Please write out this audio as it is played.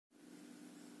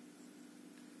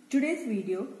Today's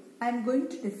video, I am going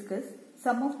to discuss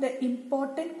some of the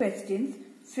important questions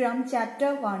from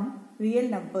Chapter 1, Real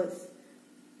Numbers.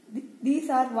 These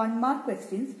are 1-mark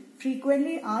questions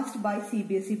frequently asked by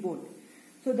CBSE Board.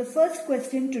 So the first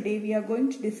question today we are going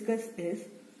to discuss is,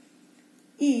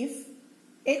 if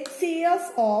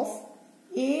HCF of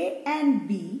A and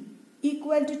B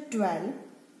equal to 12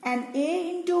 and A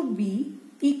into B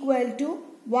equal to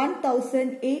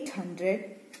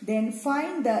 1800, then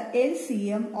find the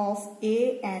LCM of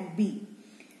A and B.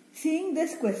 Seeing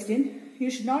this question, you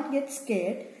should not get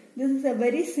scared. This is a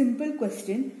very simple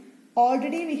question.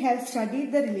 Already we have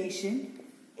studied the relation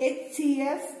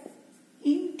HCF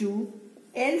into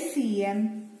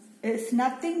LCM is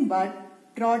nothing but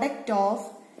product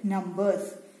of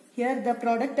numbers. Here the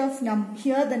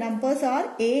the numbers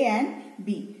are A and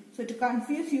B. So to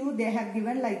confuse you, they have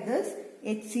given like this: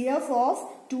 HCF of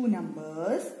two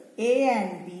numbers A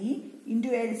and B into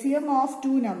LCM of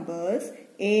two numbers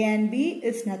A and B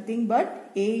is nothing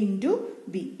but A into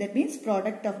B. That means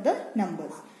product of the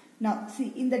numbers. Now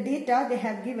see, in the data they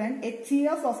have given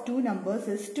HCF of two numbers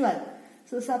is 12.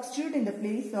 So substitute in the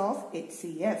place of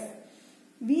HCF.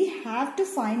 We have to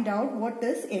find out what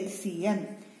is LCM.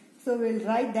 So we will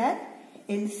write that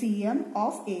LCM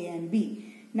of A and B.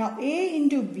 Now A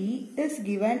into B is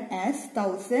given as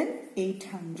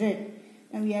 1800.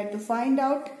 Now we have to find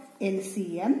out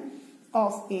LCM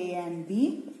of A and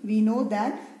B. We know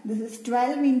that this is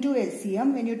 12 into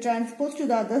LCM. When you transpose to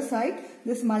the other side,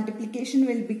 this multiplication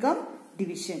will become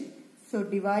division. So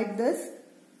divide this.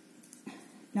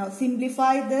 Now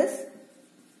simplify this.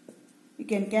 You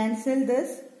can cancel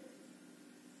this.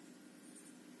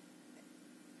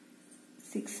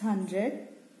 600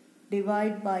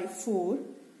 divide by 4.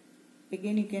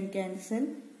 Again you can cancel.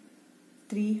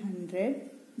 300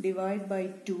 divide by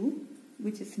 2,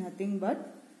 which is nothing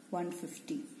but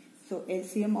 150. So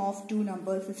LCM of two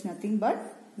numbers is nothing but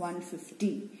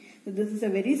 150. So this is a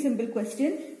very simple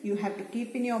question. You have to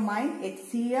keep in your mind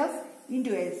HCF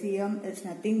into LCM is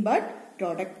nothing but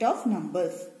product of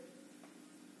numbers.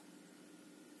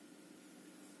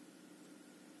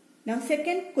 Now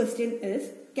second question is,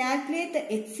 calculate the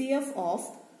HCF of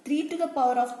 3 to the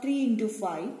power of 3 into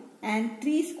 5 and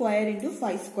 3 square into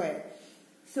 5 square.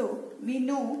 So we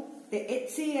know the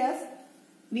HCF,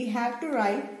 we have to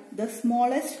write the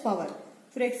smallest power.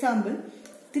 For example,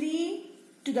 3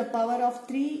 to the power of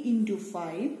 3 into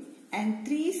 5 and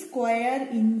 3 square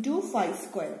into 5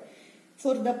 square.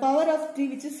 For the power of 3,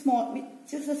 which is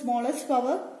the smallest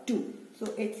power, 2. So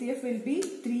HCF will be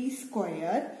 3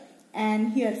 square.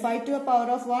 And here 5 to the power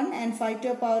of 1 and 5 to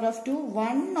the power of 2,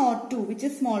 1 or 2, which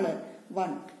is smaller,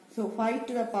 1. So 5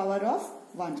 to the power of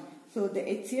 1. So the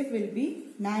HCF will be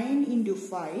 9 into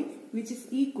 5, which is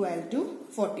equal to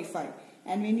 45.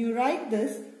 And when you write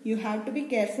this, you have to be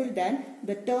careful that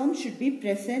the term should be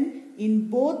present in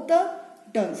both the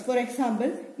terms. For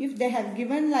example, if they have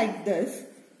given like this,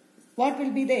 what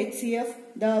will be the HCF?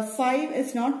 The 5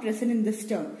 is not present in this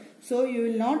term. So you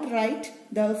will not write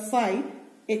the 5.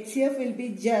 HCF will be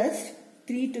just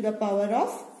 3 to the power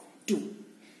of 2.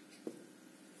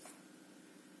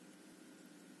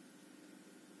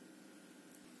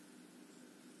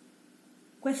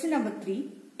 Question number 3.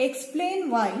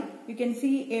 Explain why you can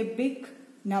see a big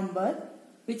number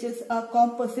which is a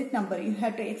composite number. You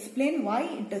have to explain why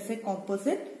it is a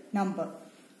composite number.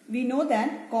 We know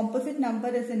that composite number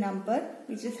is a number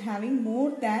which is having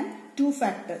more than 2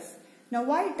 factors. Now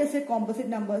why it is a composite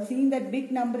number? Seeing that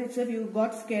big number itself, you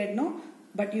got scared, no?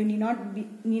 But you need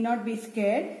not be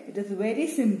scared. It is very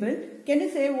simple. Can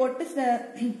you say what is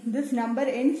this number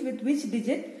ends with which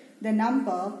digit? The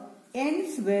number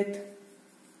ends with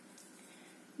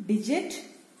digit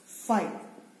 5,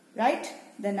 right?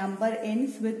 The number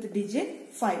ends with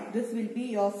digit 5. This will be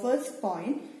your first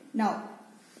point. Now,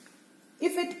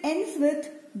 if it ends with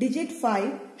digit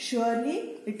 5,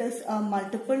 surely it is a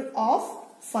multiple of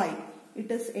 5.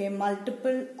 It is a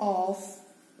multiple of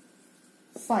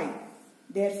 5.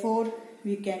 Therefore,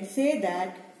 we can say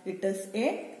that it is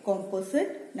a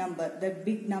composite number. The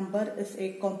big number is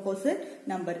a composite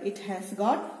number. It has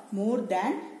got more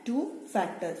than 2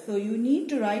 factors. So you need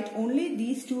to write only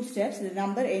these 2 steps. The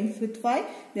number ends with 5.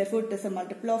 Therefore, it is a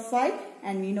multiple of 5.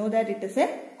 And we know that it is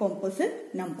a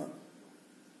composite number.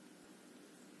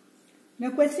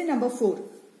 Now question number 4.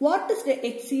 What is the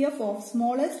HCF of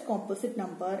smallest composite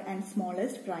number and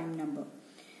smallest prime number?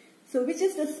 So which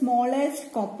is the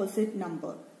smallest composite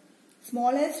number?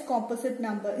 Smallest composite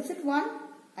number, is it 1?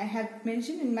 I have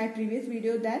mentioned in my previous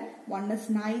video that 1 is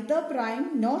neither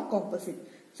prime nor composite.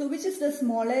 So which is the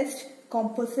smallest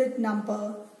composite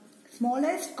number?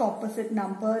 Smallest composite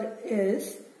number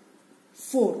is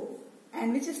 4.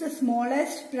 And which is the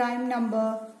smallest prime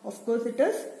number? Of course it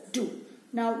is 2.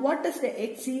 Now what is the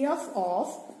HCF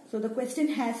of? So the question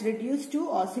has reduced to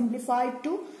or simplified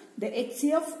to the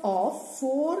HCF of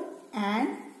 4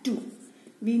 and 2.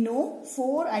 We know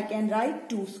 4 I can write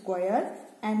 2 square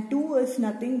and 2 is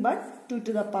nothing but 2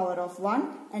 to the power of 1,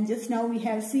 and just now we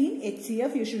have seen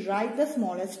HCF, you should write the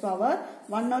smallest power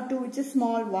 1 or 2, which is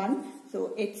small 1.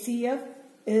 So HCF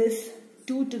is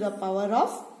 2 to the power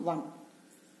of 1,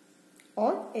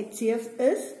 or HCF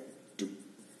is 2.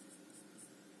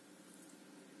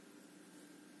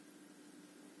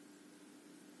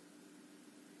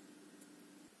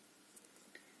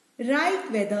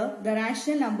 Write whether the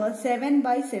rational number 7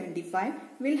 by 75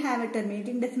 will have a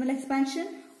terminating decimal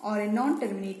expansion or a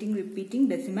non-terminating repeating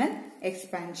decimal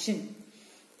expansion.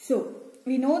 So,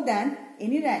 we know that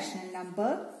any rational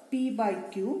number p by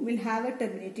q will have a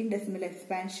terminating decimal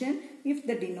expansion if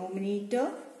the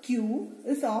denominator q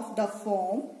is of the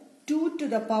form 2 to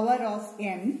the power of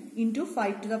m into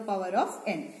 5 to the power of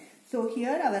n. So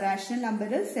here our rational number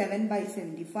is 7 by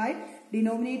 75.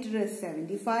 Denominator is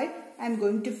 75. I am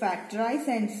going to factorize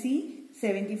and see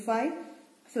 75.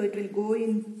 So it will go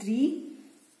in 3,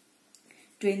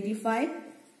 25,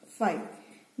 5.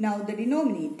 Now the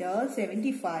denominator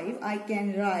 75 I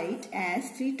can write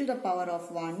as 3 to the power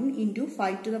of 1 into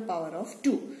 5 to the power of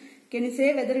 2. Can you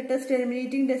say whether it is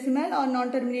terminating decimal or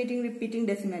non-terminating repeating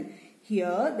decimal?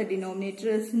 Here the denominator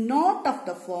is not of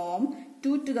the form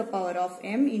 2 to the power of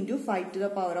m into 5 to the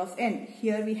power of n.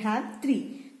 Here we have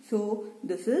 3. So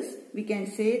this is, we can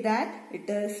say that it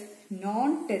is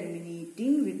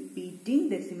non-terminating repeating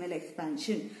decimal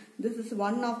expansion. This is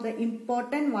one of the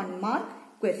important 1 mark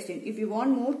question. If you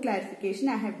want more clarification,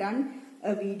 I have done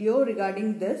a video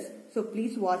regarding this. So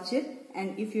please watch it,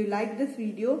 and if you like this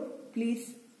video,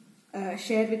 please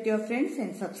share with your friends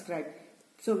and subscribe.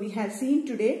 So we have seen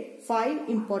today 5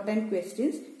 important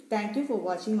questions. Thank you for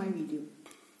watching my video.